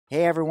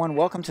Hey everyone,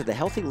 welcome to the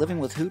Healthy Living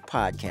with Hoot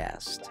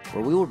podcast,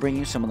 where we will bring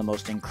you some of the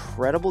most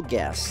incredible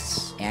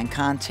guests and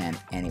content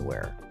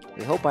anywhere.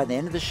 We hope by the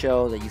end of the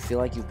show that you feel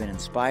like you've been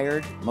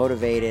inspired,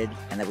 motivated,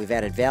 and that we've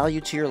added value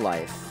to your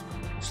life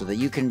so that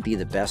you can be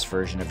the best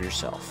version of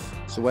yourself.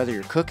 So whether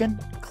you're cooking,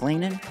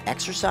 cleaning,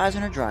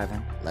 exercising, or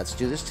driving, let's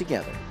do this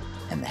together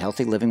in the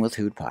Healthy Living with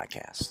Hoot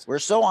podcast. We're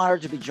so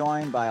honored to be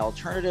joined by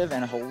alternative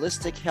and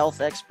holistic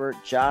health expert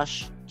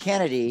Josh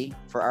Kennedy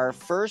for our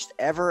first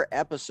ever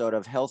episode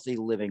of Healthy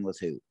Living with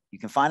Hoot. You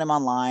can find him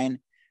online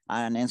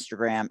on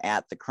Instagram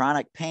at The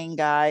Chronic Pain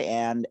Guy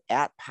and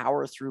at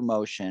Power Through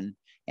Motion,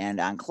 and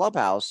on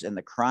Clubhouse in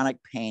the Chronic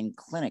Pain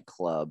Clinic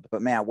Club.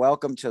 But man,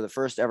 welcome to the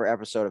first ever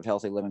episode of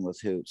Healthy Living with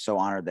Hoot. So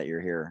honored that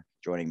you're here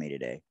joining me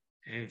today.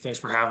 Hey, thanks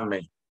for having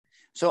me.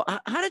 So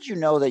how did you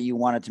know that you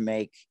wanted to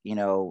make,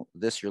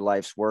 this your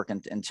life's work,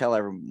 and tell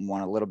everyone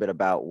a little bit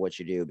about what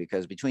you do?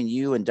 Because between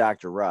you and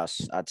Dr.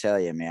 Russ, I'll tell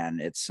you, man,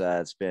 it's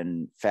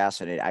been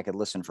fascinating. I could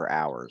listen for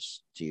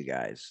hours to you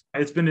guys.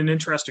 It's been an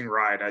interesting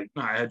ride.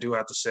 I do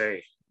have to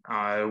say,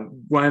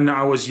 when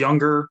I was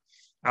younger,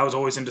 I was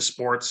always into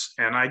sports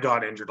and I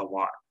got injured a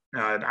lot.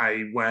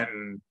 I went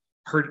and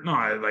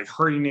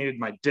herniated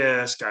my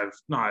disc.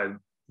 I've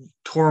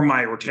tore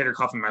my rotator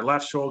cuff in my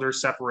left shoulder,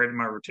 separated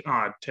my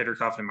rotator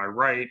cuff in my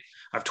right.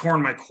 I've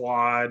torn my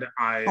quad.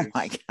 Oh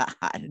my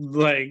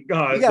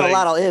God. You got a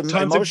lot of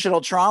emotional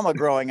trauma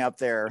growing up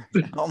there.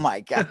 Oh my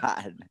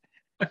God.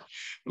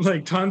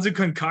 Like tons of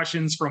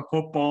concussions from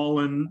football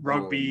and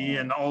rugby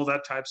and all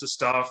that types of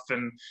stuff.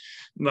 And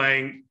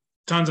like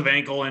tons of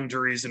ankle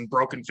injuries and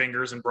broken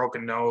fingers and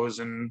broken nose.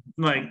 And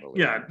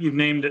you've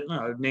named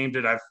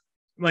it.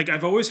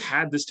 I've always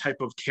had this type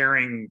of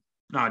caring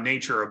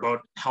nature about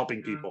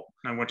helping people.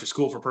 I went to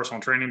school for personal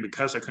training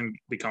because I couldn't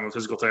become a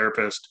physical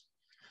therapist.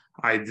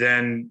 I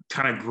then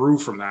kind of grew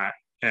from that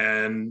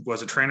and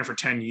was a trainer for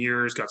 10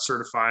 years, got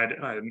certified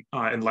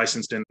and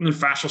licensed in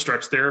fascial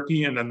stretch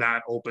therapy. And then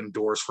that opened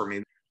doors for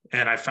me.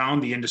 And I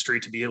found the industry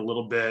to be a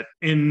little bit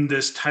in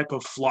this type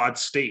of flawed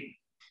state.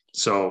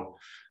 So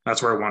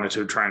that's where I wanted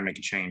to try and make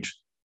a change.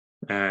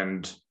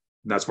 And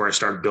that's where I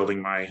started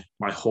building my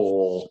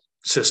whole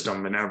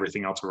system and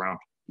everything else around.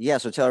 Yeah.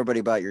 So tell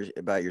everybody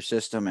about your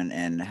system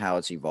and how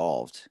it's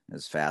evolved.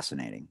 It's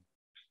fascinating.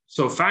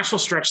 So fascial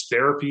stretch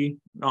therapy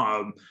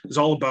is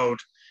all about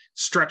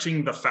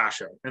stretching the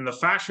fascia. And the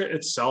fascia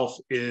itself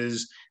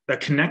is the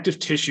connective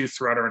tissue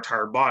throughout our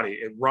entire body.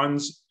 It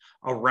runs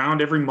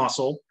around every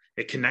muscle.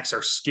 It connects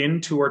our skin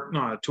to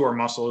our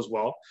muscle as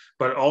well,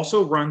 but it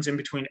also runs in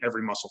between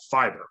every muscle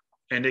fiber.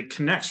 And it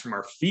connects from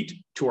our feet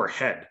to our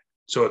head.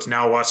 So it's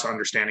now us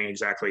understanding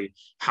exactly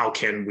how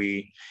can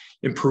we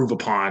improve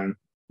upon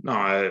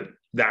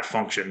that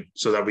function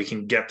so that we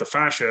can get the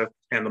fascia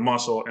and the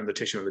muscle and the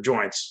tissue in the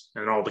joints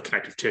and all the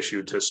connective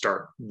tissue to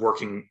start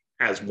working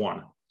as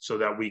one so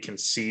that we can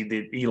see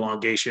the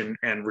elongation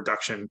and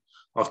reduction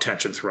of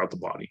tension throughout the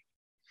body.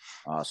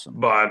 Awesome.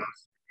 But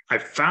I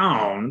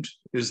found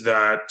is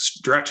that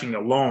stretching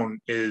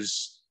alone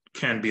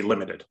can be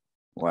limited.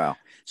 Wow.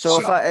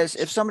 So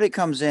if somebody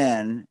comes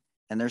in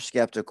and they're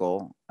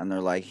skeptical and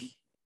they're like,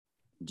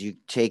 do you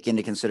take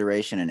into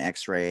consideration an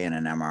X-ray and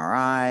an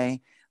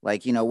MRI?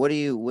 Like, what do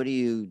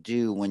you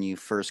do when you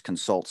first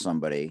consult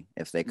somebody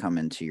if they come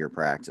into your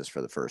practice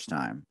for the first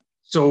time?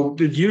 So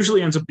it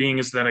usually ends up being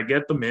is that I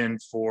get them in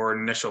for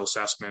an initial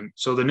assessment.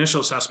 So the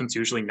initial assessment's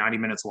usually 90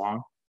 minutes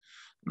long.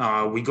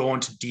 We go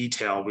into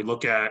detail. We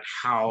look at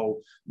how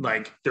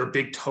their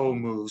big toe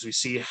moves. We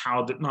see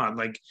how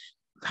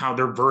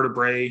their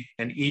vertebrae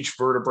and each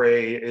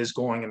vertebrae is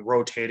going and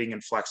rotating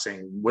and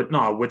flexing.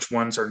 Which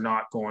ones are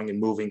not going and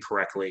moving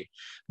correctly.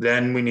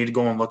 Then we need to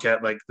go and look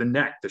at the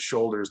neck, the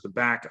shoulders, the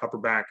back, upper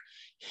back,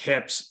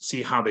 hips,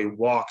 see how they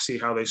walk, see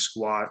how they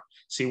squat,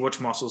 see which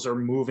muscles are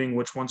moving,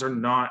 which ones are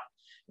not,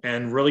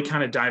 and really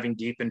kind of diving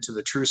deep into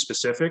the true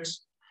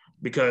specifics,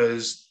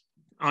 because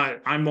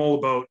I'm all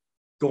about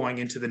going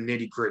into the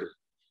nitty gritty.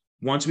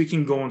 Once we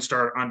can go and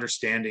start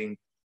understanding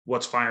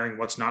what's firing,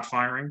 what's not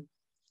firing,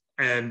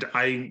 and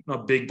I'm a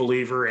big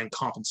believer in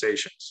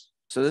compensations.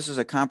 So this is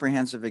a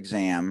comprehensive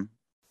exam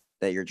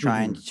that you're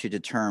trying to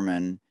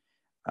determine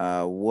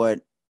what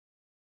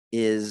it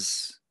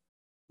is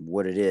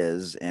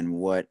and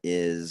what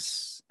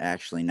is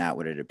actually not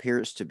what it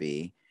appears to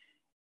be.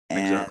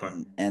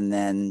 Exactly. And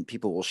then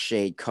people will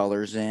shade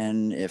colors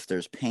in if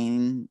there's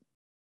pain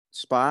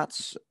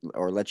spots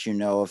or let you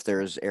know if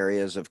there's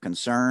areas of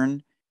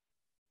concern.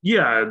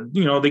 Yeah,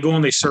 they go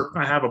and they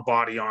I have a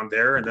body on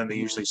there, and then they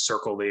usually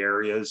circle the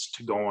areas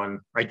to go and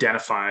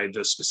identify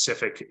the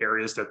specific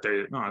areas that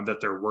they're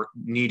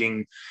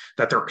needing,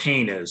 that their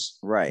pain is.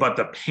 Right. But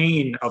the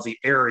pain of the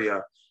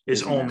area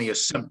is only a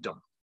symptom.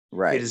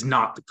 Right. It is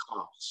not the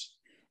cause.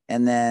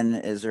 And then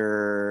is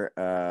there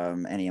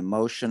any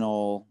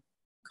emotional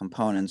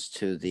components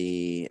to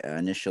the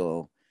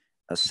initial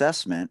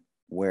assessment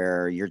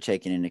where you're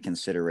taking into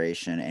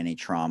consideration any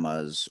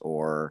traumas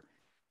or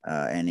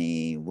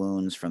any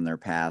wounds from their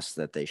past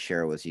that they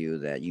share with you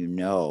that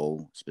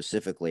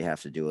specifically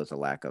have to do with a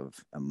lack of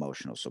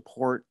emotional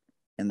support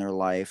in their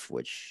life,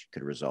 which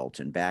could result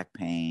in back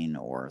pain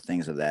or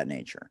things of that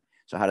nature.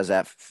 So how does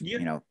that,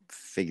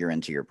 figure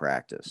into your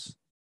practice?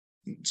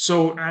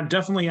 So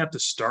definitely at the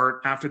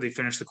start, after they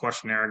finish the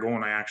questionnaire, I go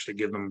and I actually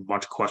give them a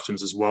bunch of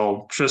questions as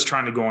well, just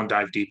trying to go and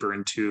dive deeper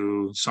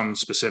into some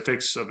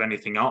specifics of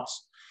anything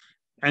else.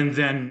 And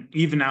then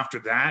even after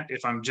that,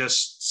 if I'm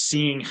just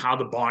seeing how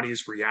the body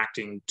is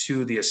reacting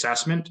to the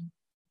assessment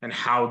and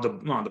how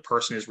the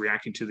person is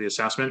reacting to the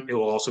assessment, it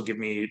will also give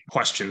me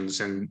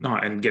questions and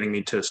getting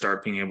me to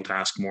start being able to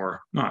ask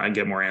more and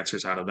get more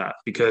answers out of that.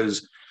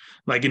 Because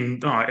like in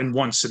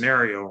one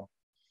scenario,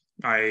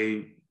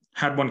 I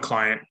had one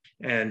client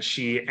and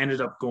she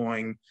ended up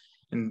going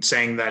and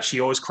saying that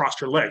she always crossed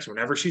her legs.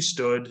 Whenever she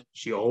stood,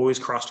 she always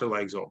crossed her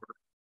legs over.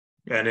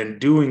 And in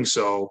doing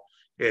so,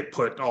 it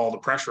put all the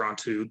pressure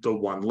onto the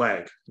one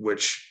leg,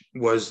 which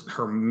was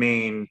her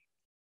main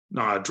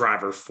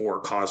driver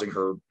for causing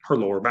her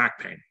lower back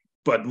pain.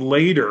 But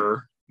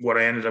later, what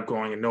I ended up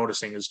going and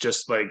noticing is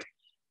just like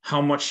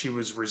how much she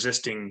was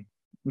resisting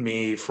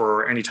me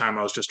for any time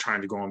I was just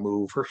trying to go and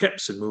move her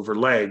hips and move her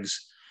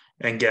legs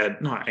and get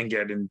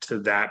into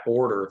that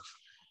order.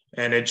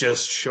 And it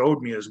just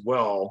showed me as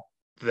well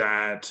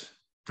that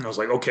I was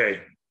like, okay,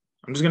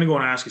 I'm just gonna go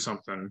and ask you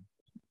something.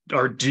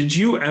 Or did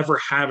you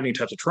ever have any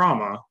types of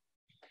trauma?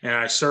 And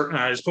I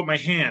just put my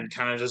hand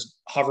kind of just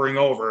hovering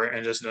over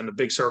and just in a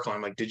big circle.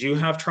 I'm like, did you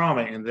have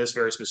trauma in this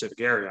very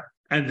specific area?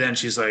 And then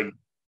she's like,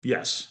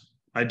 yes,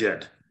 I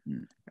did.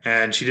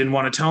 And she didn't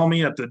want to tell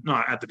me at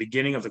the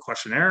beginning of the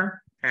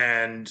questionnaire.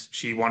 And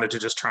she wanted to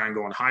just try and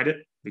go and hide it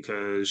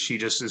because she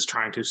just is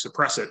trying to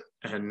suppress it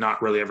and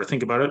not really ever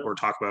think about it or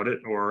talk about it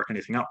or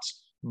anything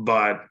else.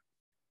 But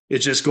it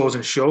just goes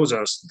and shows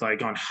us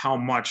like on how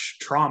much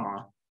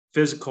trauma,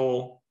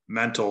 physical,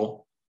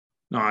 mental,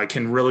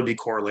 can really be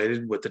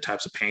correlated with the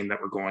types of pain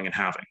that we're going and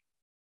having.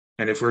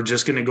 And if we're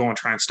just going to go and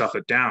try and stuff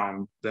it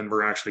down, then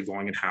we're actually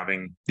going and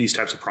having these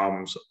types of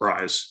problems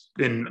arise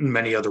in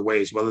many other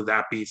ways, whether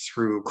that be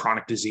through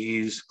chronic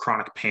disease,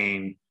 chronic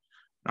pain,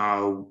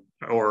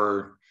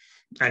 or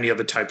any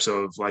other types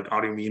of like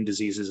autoimmune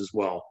diseases as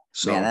well.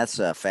 So, man, that's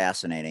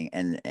fascinating.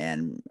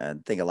 And I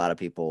think a lot of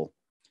people,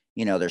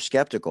 they're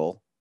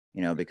skeptical,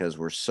 because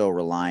we're so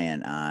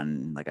reliant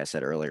on, like I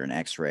said earlier, an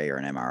X-ray or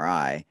an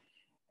MRI.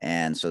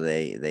 And so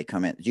they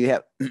come in. Do you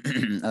have,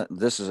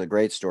 this is a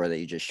great story that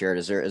you just shared.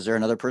 Is there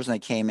another person that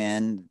came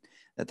in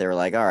that they were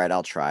like, all right,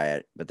 I'll try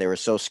it, but they were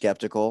so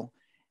skeptical,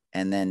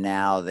 and then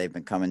now they've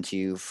been coming to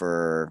you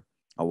for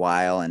a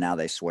while and now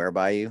they swear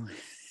by you?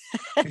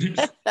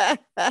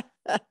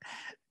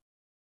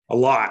 a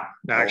lot,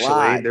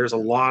 actually. There's a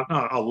lot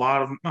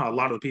of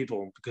the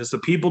people, because the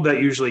people that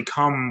usually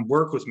come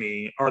work with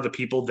me are the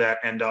people that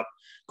end up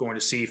going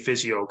to see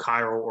physio,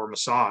 chiro, or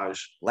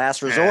massage.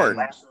 Last resort.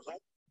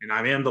 And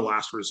I am the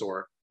last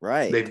resort.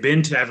 Right. They've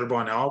been to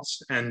everyone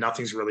else and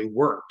nothing's really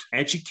worked.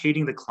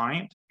 Educating the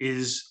client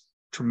is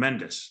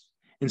tremendous.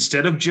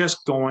 Instead of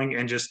just going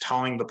and just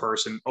telling the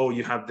person, oh,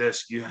 you have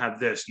this, you have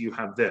this, you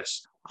have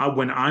this.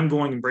 When I'm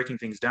going and breaking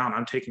things down,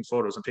 I'm taking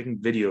photos, I'm taking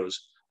videos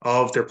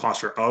of their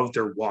posture, of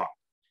their walk.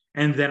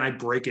 And then I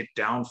break it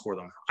down for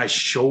them. I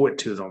show it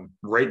to them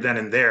right then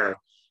and there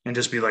and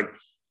just be like,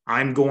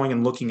 I'm going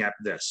and looking at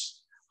this.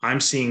 I'm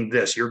seeing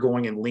this. You're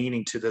going and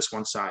leaning to this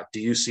one side.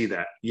 Do you see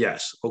that?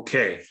 Yes.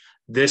 Okay.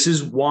 This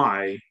is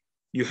why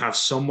you have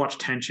so much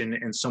tension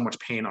and so much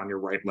pain on your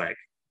right leg.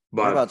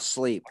 But what about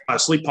sleep?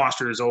 Sleep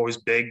posture is always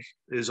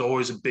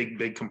a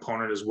big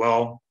component as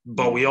well.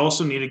 But we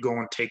also need to go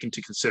and take into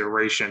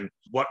consideration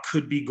what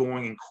could be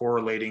going and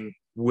correlating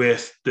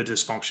with the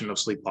dysfunction of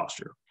sleep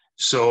posture.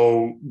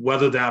 So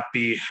whether that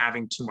be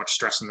having too much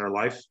stress in their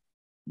life,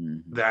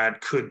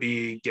 that could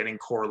be getting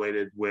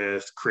correlated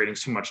with creating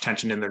too much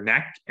tension in their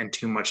neck and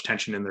too much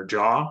tension in their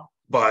jaw.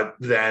 But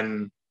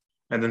then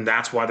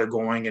that's why they're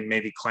going and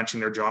maybe clenching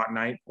their jaw at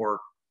night, or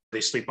they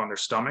sleep on their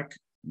stomach.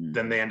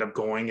 Then they end up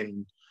going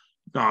and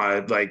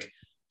like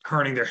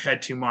turning their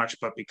head too much,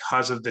 but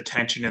because of the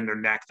tension in their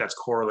neck that's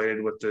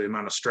correlated with the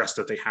amount of stress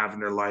that they have in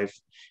their life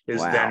is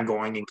then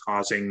going and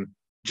causing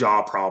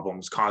jaw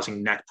problems,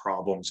 causing neck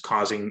problems,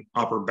 causing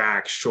upper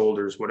back,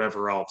 shoulders,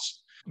 whatever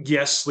else.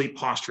 Yes, sleep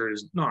posture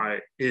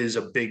is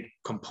a big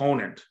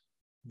component,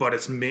 but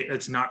it's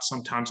not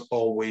sometimes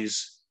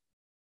always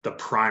the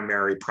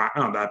primary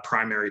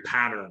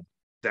pattern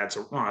that's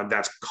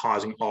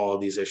causing all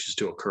of these issues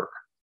to occur.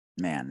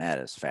 Man, that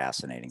is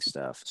fascinating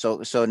stuff.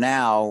 So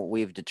now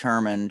we've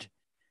determined,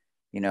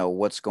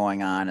 what's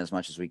going on as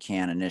much as we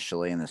can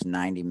initially in this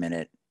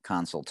 90-minute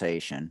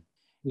consultation.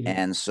 Mm-hmm.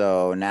 And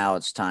so now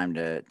it's time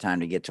to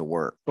get to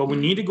work. But we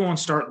need to go and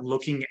start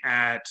looking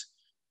at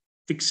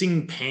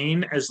fixing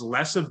pain as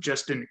less of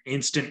just an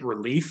instant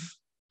relief,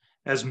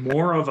 as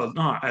more of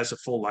as a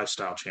full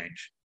lifestyle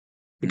change.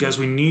 Because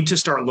we need to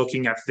start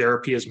looking at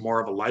therapy as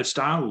more of a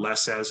lifestyle,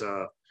 less as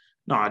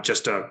not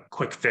just a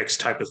quick fix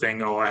type of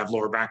thing. Oh, I have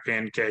lower back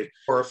pain. Okay.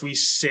 Or if we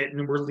sit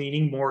and we're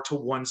leaning more to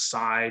one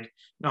side,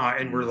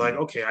 and we're like,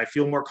 okay, I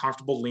feel more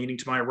comfortable leaning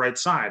to my right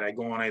side. I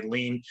go and I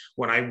lean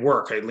when I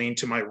work, I lean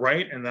to my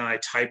right and then I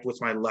type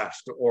with my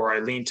left, or I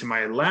lean to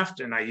my left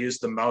and I use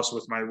the mouse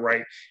with my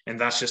right. And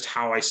that's just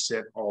how I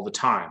sit all the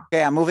time.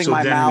 Okay, I'm moving So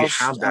my then we mouse.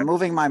 have I'm that.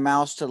 moving my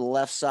mouse to the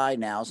left side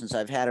now since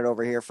I've had it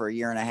over here for a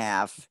year and a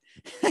half.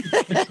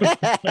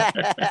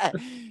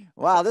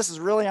 Wow, this is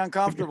really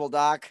uncomfortable,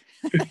 Doc.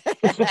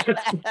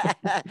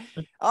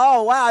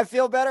 Oh, wow, I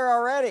feel better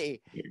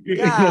already.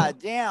 God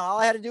damn, all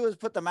I had to do was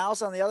put the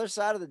mouse on the other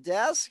side of the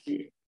desk.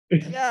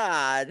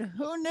 God,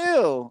 who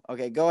knew?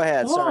 Okay, go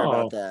ahead. Sorry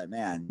about that,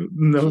 man.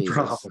 No Jesus.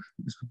 problem.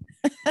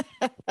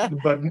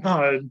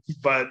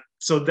 But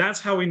so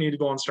that's how we need to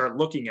go and start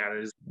looking at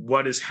it, is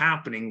what is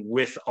happening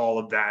with all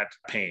of that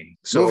pain.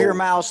 So move your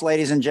mouse,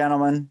 ladies and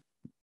gentlemen.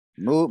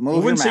 Move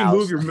your mouse.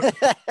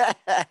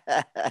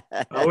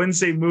 I wouldn't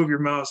say move your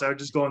mouse. I would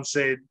just go and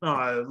say,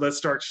 let's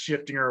start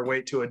shifting our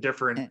weight to a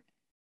different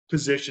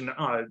position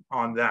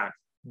on that.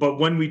 But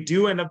when we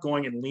do end up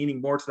going and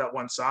leaning more to that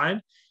one side,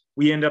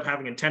 we end up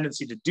having a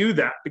tendency to do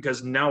that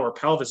because now our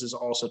pelvis is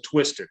also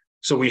twisted.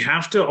 So we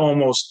have to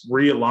almost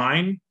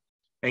realign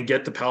and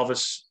get the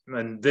pelvis,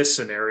 in this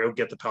scenario,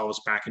 get the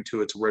pelvis back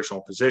into its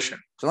original position.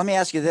 So let me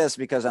ask you this,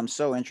 because I'm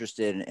so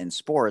interested in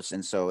sports,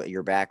 and so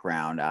your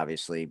background,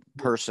 obviously,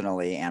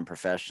 personally and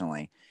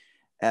professionally.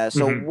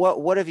 So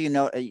what have you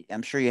noticed?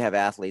 I'm sure you have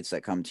athletes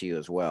that come to you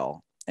as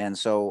well. And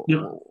so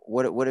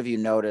what have you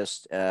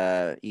noticed,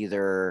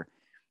 either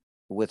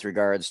with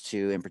regards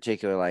to, in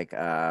particular, like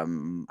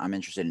I'm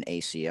interested in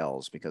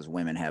ACLs, because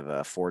women have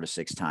a 4 to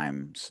 6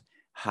 times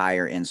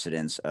higher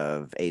incidence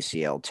of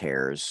ACL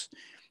tears.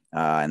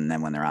 And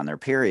then when they're on their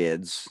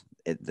periods,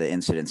 the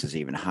incidence is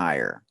even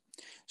higher.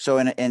 So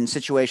in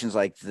situations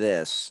like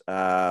this,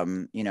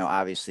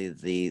 obviously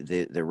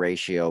the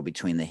ratio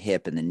between the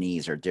hip and the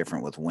knees are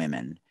different with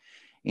women.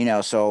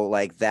 So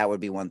like that would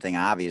be one thing,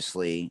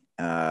 obviously,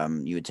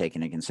 you would take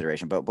into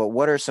consideration. But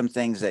what are some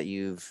things that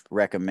you've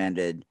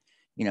recommended,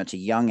 to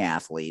young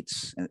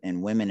athletes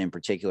and women in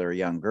particular,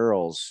 young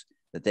girls,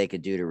 that they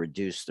could do to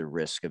reduce the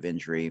risk of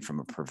injury from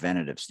a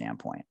preventative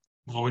standpoint?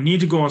 Well, we need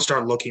to go and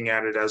start looking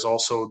at it as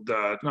also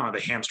the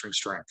hamstring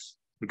strength,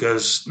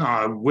 because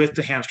with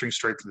the hamstring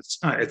strength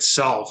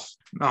itself,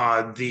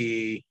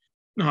 the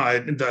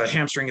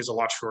hamstring is a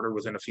lot shorter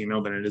within a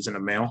female than it is in a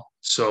male.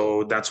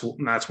 So that's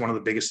one of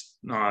the biggest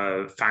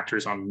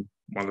factors on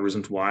one of the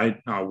reasons why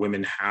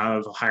women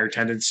have a higher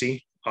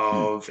tendency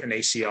of an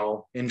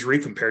ACL injury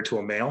compared to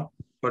a male.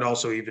 But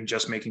also even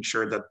just making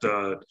sure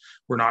that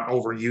we're not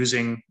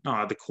overusing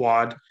the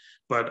quad.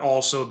 But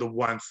also the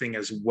one thing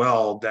as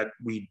well that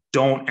we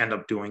don't end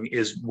up doing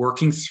is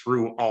working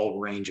through all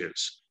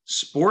ranges.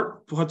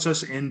 Sport puts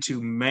us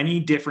into many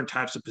different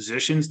types of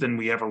positions than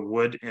we ever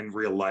would in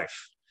real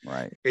life.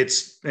 Right.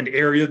 It's an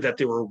area that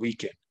they were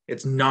weak in.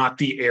 It's not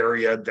the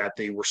area that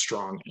they were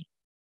strong in.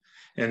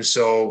 And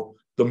so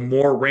the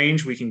more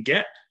range we can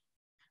get,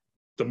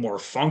 the more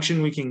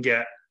function we can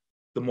get,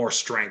 the more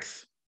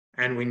strength.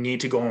 And we need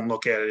to go and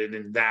look at it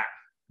in that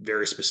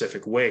very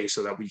specific way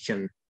so that we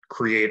can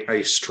create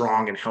a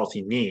strong and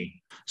healthy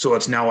knee. So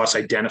it's now us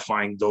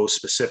identifying those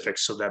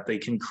specifics so that they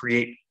can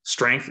create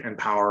strength and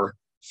power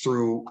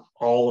through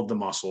all of the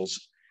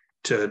muscles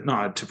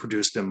to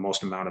produce the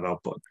most amount of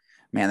output.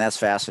 Man, that's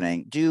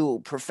fascinating. Do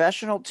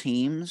professional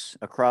teams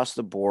across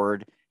the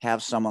board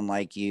have someone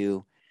like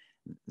you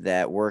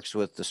that works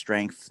with the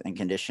strength and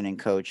conditioning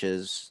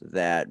coaches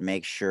that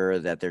make sure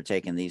that they're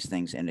taking these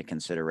things into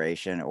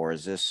consideration? Or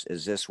is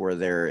this where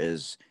there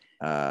is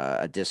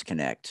a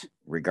disconnect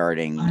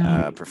regarding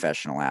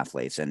professional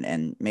athletes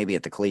and maybe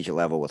at the collegiate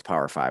level with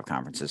Power 5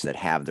 conferences that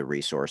have the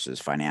resources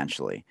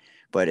financially?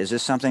 But is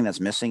this something that's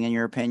missing in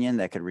your opinion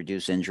that could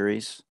reduce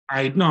injuries?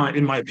 In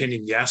my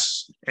opinion,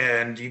 yes.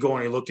 And you go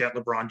and you look at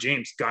LeBron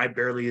James, guy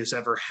barely has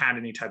ever had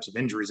any types of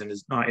injuries in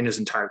his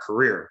entire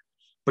career,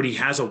 but he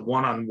has a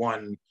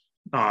one-on-one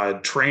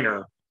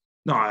trainer,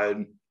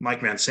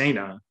 Mike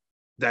Mancena,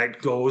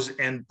 that goes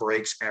and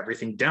breaks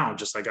everything down,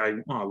 just like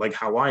like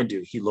how I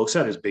do. He looks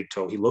at his big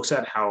toe. He looks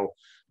at how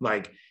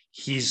like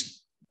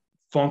he's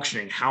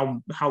functioning,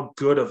 how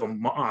good of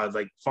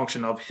a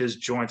function of his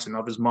joints and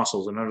of his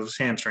muscles and of his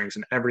hamstrings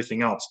and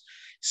everything else.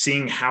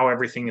 Seeing how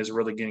everything is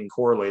really getting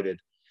correlated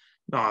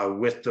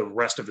with the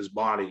rest of his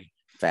body.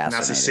 And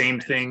that's the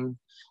same thing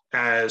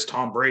as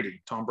Tom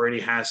Brady. Tom Brady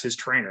has his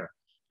trainer,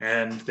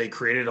 and they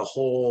created a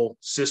whole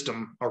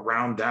system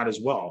around that as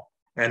well.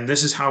 And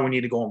this is how we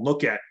need to go and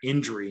look at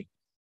injury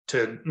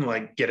to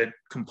get it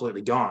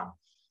completely gone.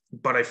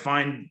 But I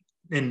find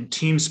in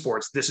team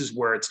sports, this is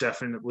where it's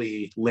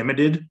definitely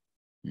limited.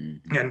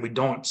 Mm-hmm. And we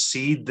don't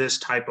see this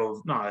type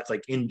of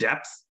in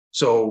depth.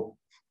 So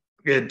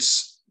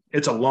it's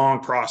a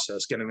long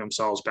process getting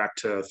themselves back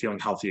to feeling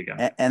healthy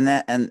again.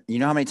 And you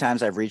know how many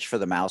times I've reached for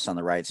the mouse on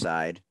the right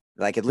side?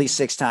 Like at least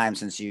 6 times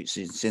since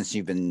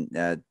you've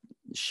been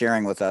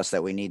sharing with us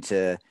that we need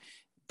to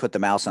put the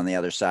mouse on the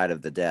other side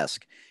of the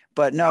desk.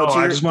 But no,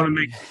 I just want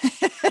to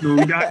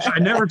I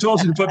never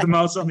told you to put the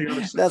mouse on the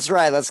other side. That's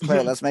right. Let's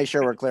clear. Let's make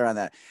sure we're clear on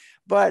that.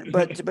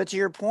 But to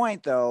your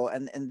point though,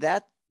 and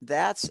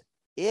that's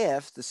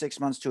if the 6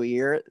 months to a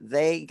year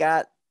they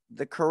got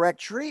the correct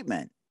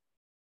treatment,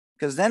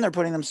 because then they're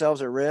putting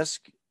themselves at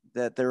risk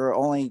that they're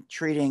only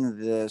treating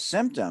the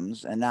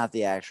symptoms and not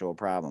the actual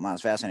problem. Wow,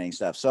 it's fascinating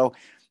stuff. So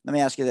let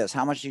me ask you this: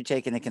 how much do you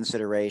take into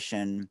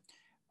consideration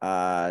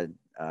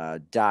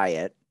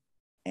diet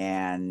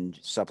and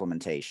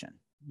supplementation?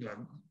 Yeah,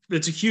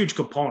 it's a huge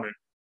component.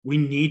 We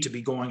need to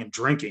be going and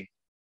drinking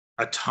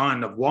a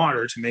ton of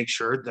water to make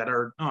sure that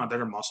our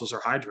muscles are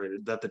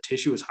hydrated, that the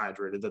tissue is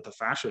hydrated, that the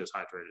fascia is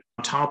hydrated.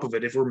 On top of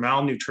it, if we're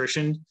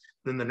malnutritioned,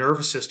 then the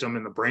nervous system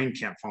and the brain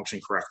can't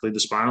function correctly. The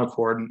spinal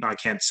cord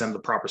can't send the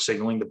proper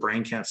signaling. The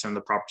brain can't send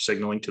the proper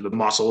signaling to the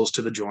muscles,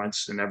 to the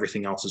joints, and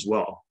everything else as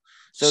well.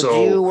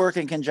 So do you work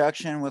in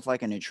conjunction with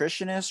like a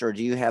nutritionist, or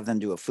do you have them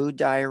do a food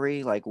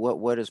diary? Like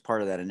what is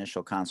part of that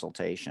initial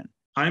consultation?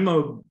 I'm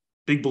a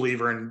big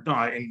believer in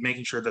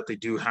making sure that they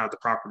do have the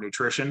proper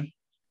nutrition,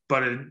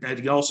 but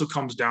it also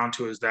comes down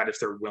to is that if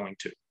they're willing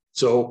to.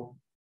 So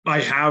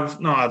I have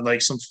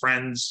like some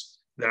friends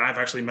that I've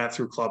actually met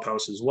through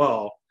Clubhouse as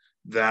well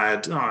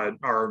that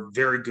are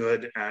very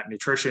good at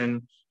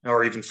nutrition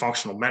or even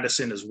functional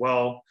medicine as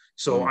well.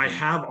 So I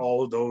have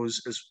all of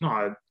those as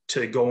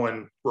to go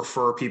and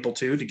refer people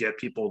to get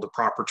people the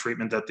proper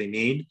treatment that they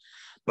need.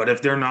 But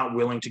if they're not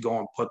willing to go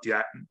and put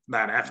that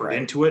effort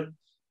into it,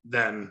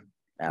 then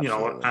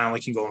absolutely. I only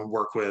can go and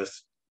work with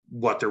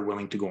what they're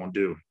willing to go and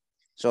do.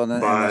 So and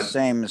the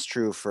same is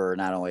true for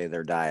not only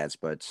their diets,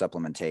 but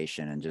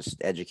supplementation and just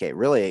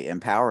really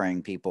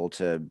empowering people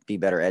to be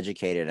better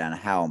educated on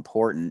how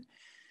important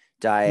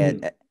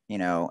diet,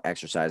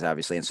 exercise,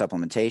 obviously, and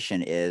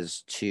supplementation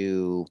is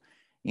to,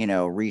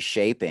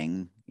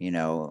 reshaping,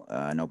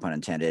 no pun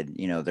intended,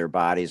 their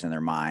bodies and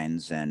their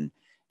minds and,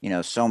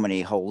 so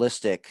many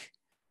holistic,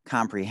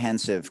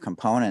 comprehensive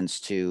components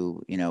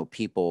to,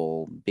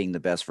 people being the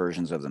best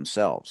versions of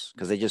themselves,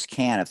 because they just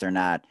can't if they're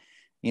not,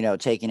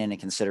 taking into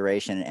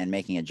consideration and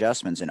making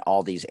adjustments in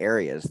all these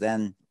areas.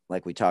 Then,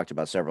 like we talked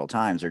about several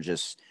times, they're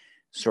just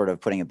sort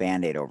of putting a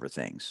Band-Aid over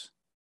things.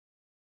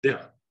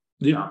 Yeah.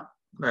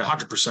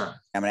 100%.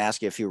 I'm going to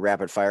ask you a few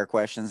rapid fire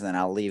questions, and then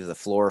I'll leave the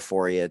floor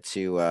for you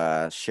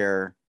to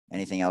share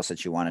anything else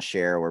that you want to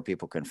share, where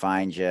people can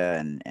find you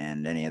and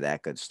any of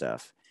that good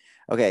stuff.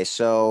 Okay,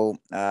 so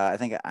I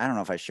don't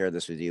know if I shared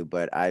this with you,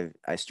 but I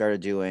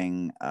started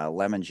doing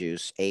lemon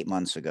juice 8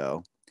 months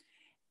ago,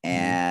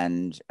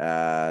 and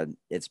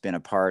it's been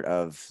a part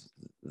of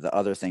the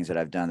other things that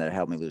I've done that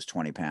helped me lose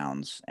 20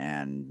 pounds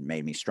and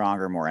made me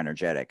stronger, more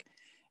energetic.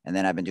 And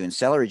then I've been doing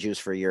celery juice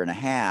for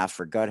 1.5 years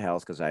for gut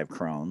health, because I have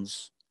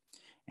Crohn's.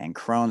 And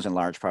Crohn's in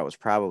large part was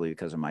probably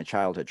because of my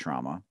childhood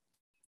trauma.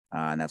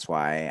 And that's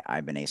why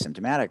I've been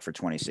asymptomatic for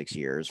 26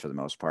 years for the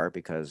most part,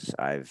 because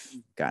I've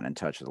gotten in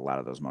touch with a lot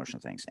of those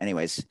emotional things.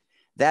 Anyways,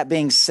 that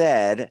being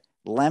said,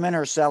 lemon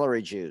or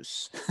celery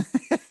juice?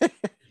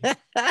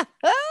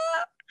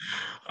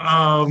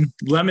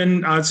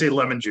 Lemon, I would say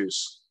lemon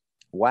juice.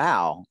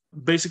 Wow.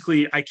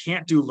 Basically, I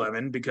can't do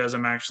lemon because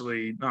I'm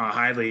actually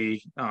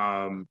highly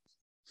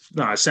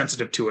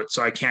sensitive to it,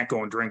 so I can't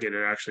go and drink it.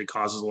 It actually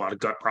causes a lot of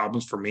gut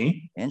problems for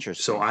me.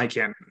 Interesting. So I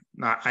can't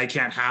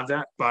have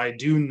that. But I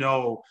do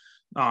know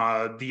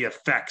the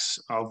effects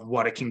of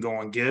what it can go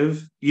and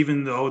give.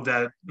 Even though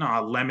that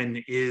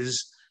lemon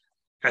is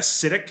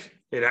acidic,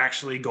 it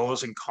actually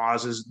goes and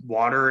causes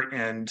water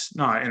and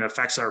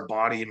affects our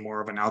body in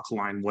more of an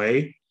alkaline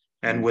way.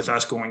 And with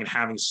us going and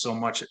having so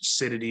much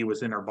acidity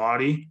within our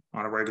body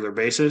on a regular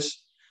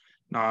basis,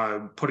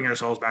 putting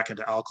ourselves back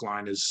into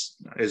alkaline is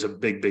a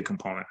big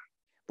component.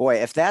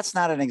 Boy, if that's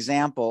not an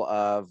example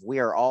of we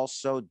are all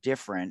so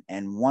different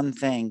and one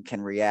thing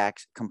can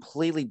react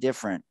completely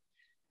different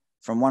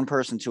from one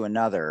person to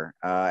another,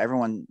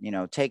 everyone,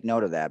 take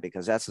note of that,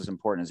 because that's as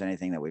important as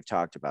anything that we've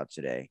talked about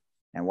today,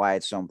 and why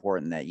it's so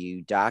important that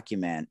you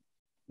document,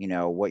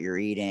 what you're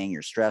eating,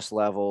 your stress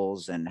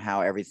levels, and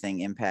how everything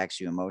impacts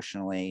you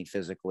emotionally,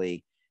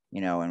 physically,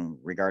 and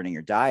regarding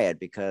your diet,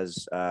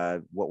 because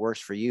what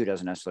works for you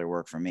doesn't necessarily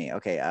work for me.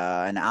 Okay.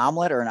 An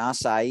omelet or an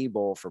acai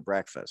bowl for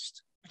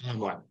breakfast?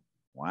 What?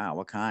 Wow.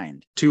 What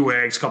kind? 2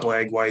 eggs, couple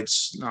egg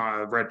whites,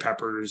 red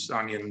peppers,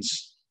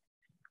 onions,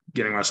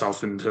 getting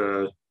myself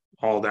into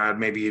all that.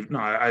 Maybe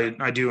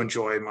I do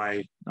enjoy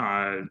my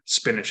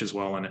spinach as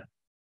well in it.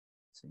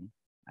 See,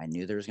 I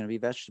knew there was going to be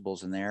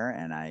vegetables in there,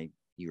 and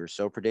you were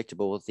so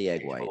predictable with the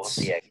egg whites.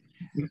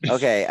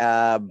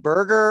 Okay.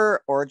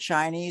 Burger or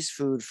Chinese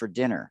food for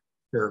dinner?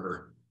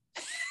 Burger.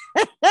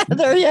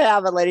 There you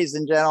have it, ladies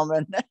and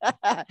gentlemen.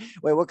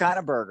 Wait, what kind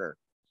of burger?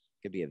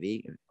 Could be a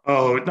vegan.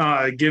 Oh,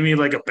 no, give me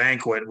like a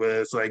banquet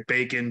with like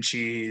bacon,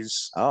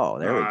 cheese. Oh,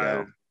 there we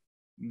go.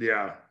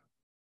 Yeah.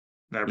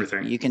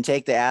 Everything. You can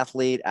take the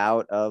athlete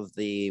out of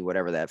the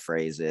whatever that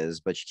phrase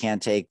is, but you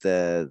can't take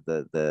the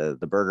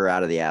burger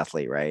out of the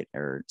athlete, right?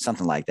 Or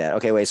something like that.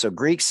 Okay, wait. So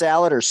Greek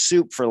salad or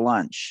soup for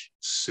lunch?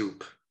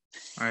 Soup.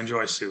 I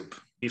enjoy soup.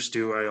 Beef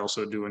stew I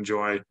also do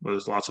enjoy,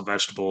 with lots of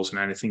vegetables and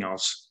anything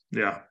else.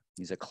 Yeah.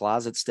 He's a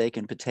closet steak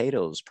and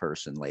potatoes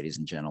person, ladies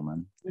and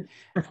gentlemen.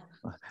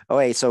 Oh,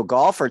 wait, so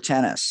golf or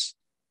tennis?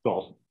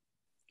 Golf.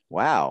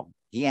 Wow.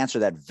 He answered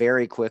that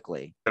very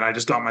quickly. And I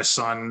just got my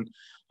son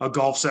a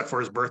golf set for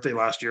his birthday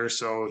last year.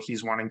 So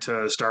he's wanting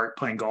to start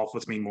playing golf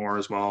with me more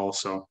as well.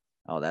 So.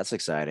 Oh, that's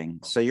exciting.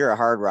 So you're a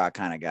hard rock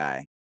kind of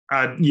guy.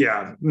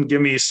 Yeah,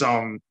 give me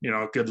some,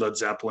 good Led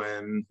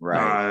Zeppelin,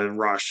 right.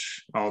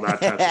 Rush, all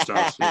that type of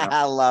stuff. Yeah.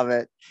 I love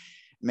it,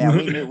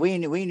 man. We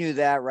knew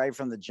that right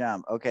from the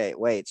jump. Okay,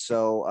 wait.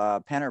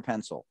 So, pen or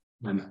pencil?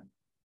 Pen.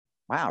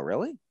 Wow,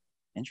 really?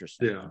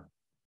 Interesting. Yeah.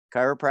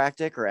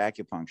 Chiropractic or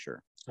acupuncture?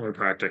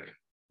 Chiropractic.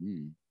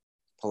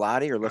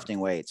 Pilates or lifting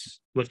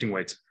weights? Lifting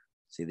weights.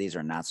 See, these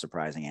are not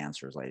surprising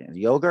answers, ladies.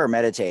 Yoga or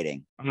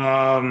meditating?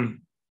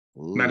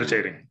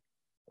 Meditating.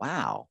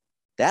 Wow.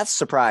 That's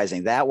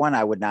surprising. That one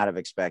I would not have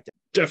expected.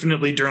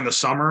 Definitely during the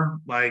summer.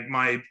 Like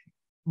my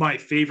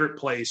favorite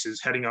place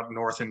is heading up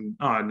north in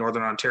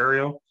northern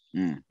Ontario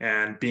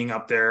and being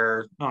up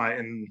there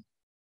in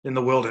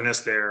the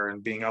wilderness there,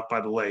 and being up by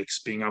the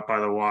lakes, being up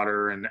by the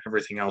water and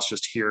everything else,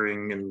 just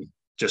hearing and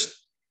just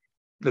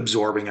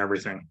absorbing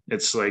everything.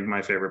 It's like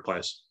my favorite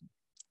place.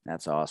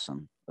 That's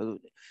awesome.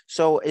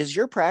 So is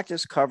your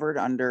practice covered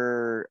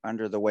under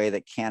the way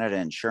that Canada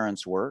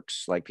insurance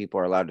works? Like people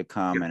are allowed to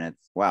come and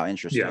it's, wow,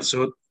 interesting.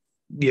 So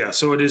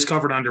it is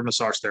covered under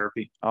massage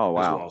therapy. Oh,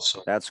 wow. As well,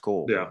 so. That's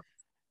cool. Yeah.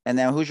 And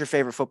then who's your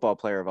favorite football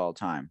player of all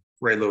time?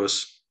 Ray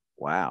Lewis.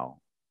 Wow.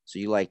 So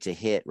you like to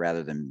hit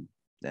rather than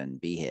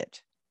be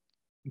hit.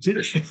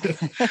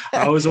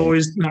 I was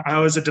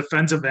a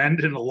defensive end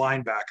and a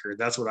linebacker.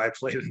 That's what I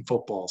played in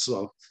football.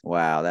 So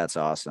wow, that's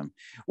awesome.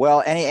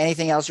 Well,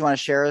 anything else you want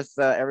to share with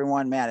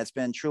everyone? Man, it's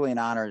been truly an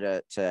honor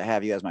to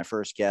have you as my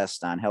first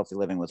guest on Healthy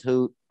Living with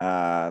Hoot.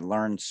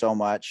 Learned so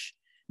much,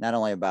 not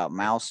only about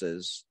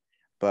mouses,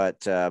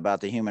 but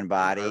about the human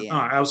body.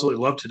 I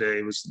absolutely loved today.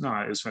 It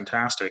was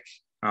fantastic.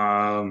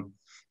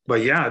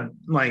 But yeah,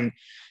 like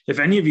if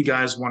any of you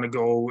guys want to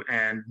go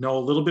and know a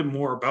little bit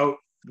more about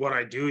what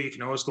I do, you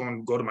can always go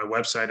to my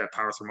website at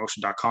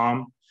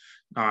powerthroughmotion.com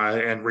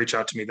and reach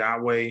out to me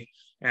that way.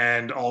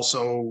 And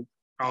also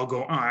I'll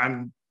go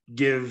and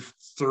give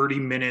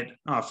 30-minute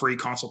free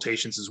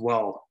consultations as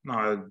well.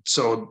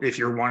 So if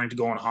you're wanting to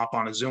go and hop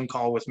on a Zoom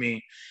call with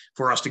me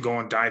for us to go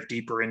and dive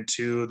deeper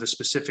into the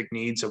specific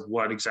needs of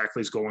what exactly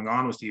is going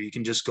on with you, you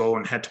can just go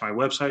and head to my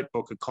website,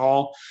 book a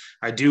call.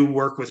 I do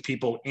work with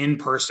people in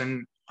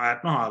person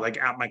at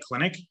my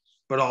clinic,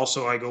 but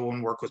also I go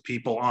and work with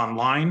people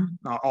online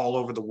all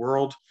over the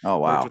world. Oh,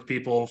 wow. Work with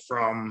people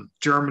from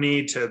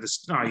Germany to the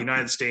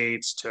United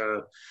States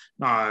to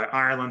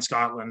Ireland,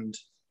 Scotland,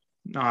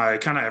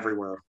 kind of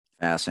everywhere.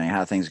 Fascinating.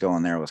 How things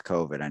going there with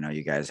COVID? I know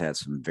you guys had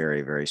some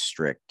very, very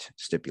strict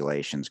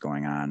stipulations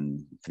going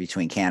on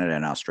between Canada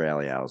and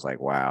Australia. I was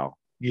like, wow.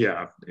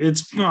 Yeah,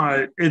 it's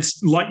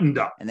lightened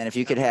up. And then if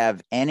you could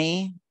have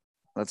any,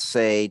 let's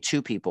say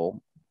 2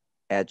 people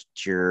at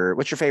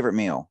what's your favorite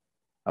meal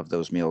of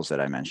those meals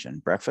that I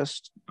mentioned?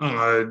 Breakfast?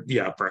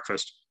 Yeah,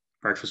 breakfast.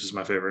 Breakfast is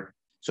my favorite.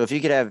 So if you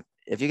could have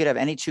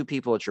any 2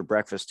 people at your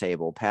breakfast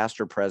table, past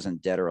or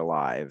present, dead or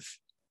alive,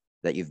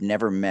 that you've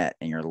never met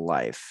in your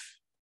life,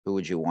 who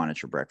would you want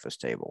at your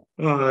breakfast table?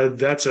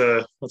 That's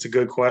a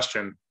good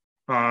question.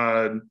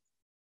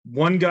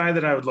 One guy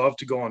that I would love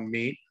to go and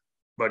meet,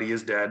 but he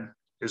is dead,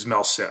 is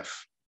Mel Siff.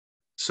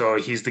 So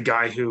he's the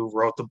guy who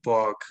wrote the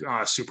book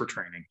Super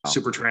Training. Oh.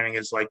 Super Training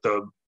is like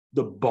the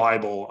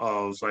Bible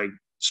of like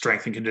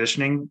strength and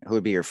conditioning. Who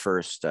would be your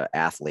first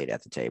athlete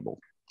at the table?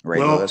 Ray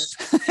Lewis.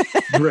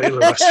 Ray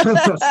Lewis.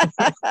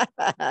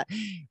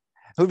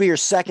 Who'd be your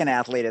second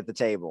athlete at the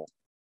table?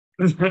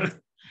 That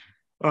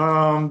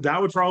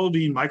would probably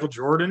be Michael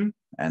Jordan.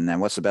 And then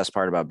what's the best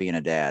part about being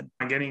a dad?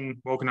 I'm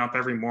getting woken up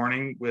every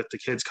morning with the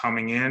kids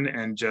coming in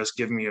and just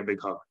giving me a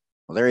big hug.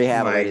 Well, there you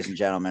have it, ladies and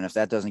gentlemen. If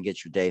that doesn't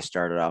get your day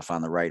started off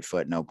on the right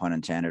foot, no pun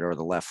intended, or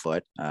the left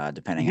foot,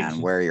 depending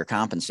on where you're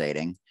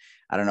compensating,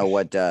 I don't know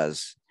what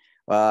does.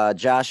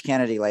 Josh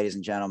Kennedy, ladies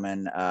and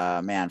gentlemen,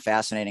 man,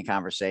 fascinating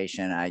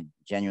conversation. I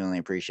genuinely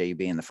appreciate you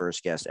being the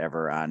first guest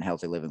ever on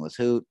Healthy Living with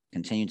Hoot.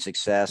 Continued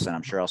success, and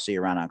I'm sure I'll see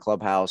you around on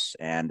Clubhouse.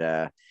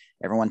 And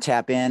everyone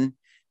tap in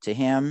to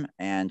him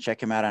and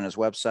check him out on his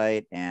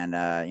website. And,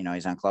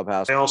 he's on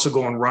Clubhouse. I also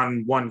go and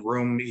run one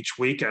room each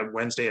week at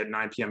Wednesday at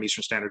 9 p.m.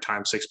 Eastern Standard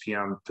Time, 6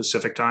 p.m.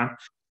 Pacific Time.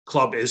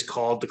 Club is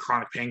called the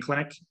Chronic Pain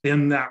Clinic.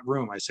 In that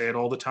room, I say it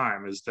all the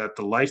time, is that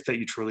the life that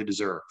you truly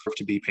deserve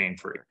to be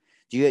pain-free.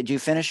 Do you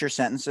finish your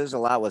sentences a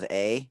lot with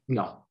A?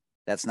 No.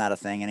 That's not a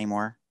thing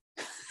anymore?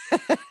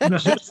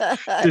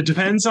 It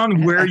depends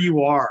on where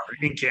you are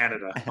in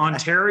Canada.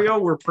 Ontario,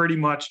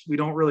 we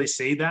don't really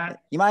say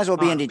that. You might as well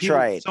be in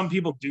Detroit. Some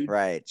people do.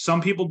 Right.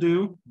 Some people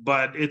do,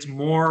 but it's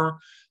more,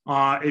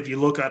 if you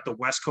look at the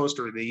West Coast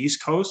or the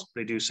East Coast,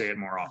 they do say it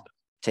more often.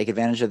 Take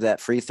advantage of that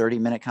free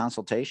 30-minute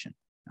consultation.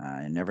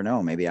 You never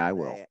know. Maybe I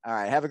will. All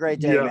right. Have a great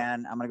day,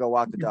 man. I'm going to go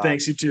walk the dog.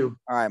 Thanks, you too.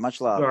 All right. Much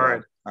love. All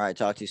right. All right.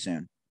 Talk to you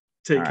soon.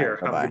 Take care.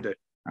 Have a good day.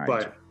 All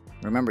right. Bye.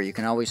 Remember, you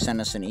can always send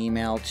us an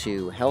email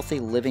to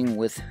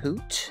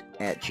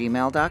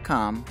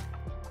healthylivingwithhoot@gmail.com,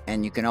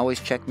 And you can always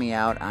check me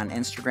out on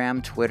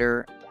Instagram,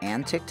 Twitter,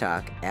 and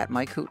TikTok at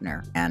Mike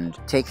Hootner. And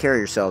take care of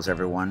yourselves,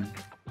 everyone.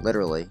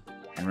 Literally.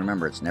 And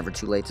remember, it's never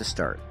too late to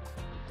start.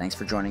 Thanks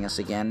for joining us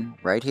again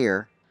right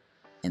here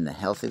in the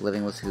Healthy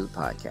Living with Hoot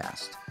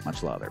podcast.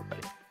 Much love,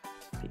 everybody.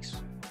 Peace.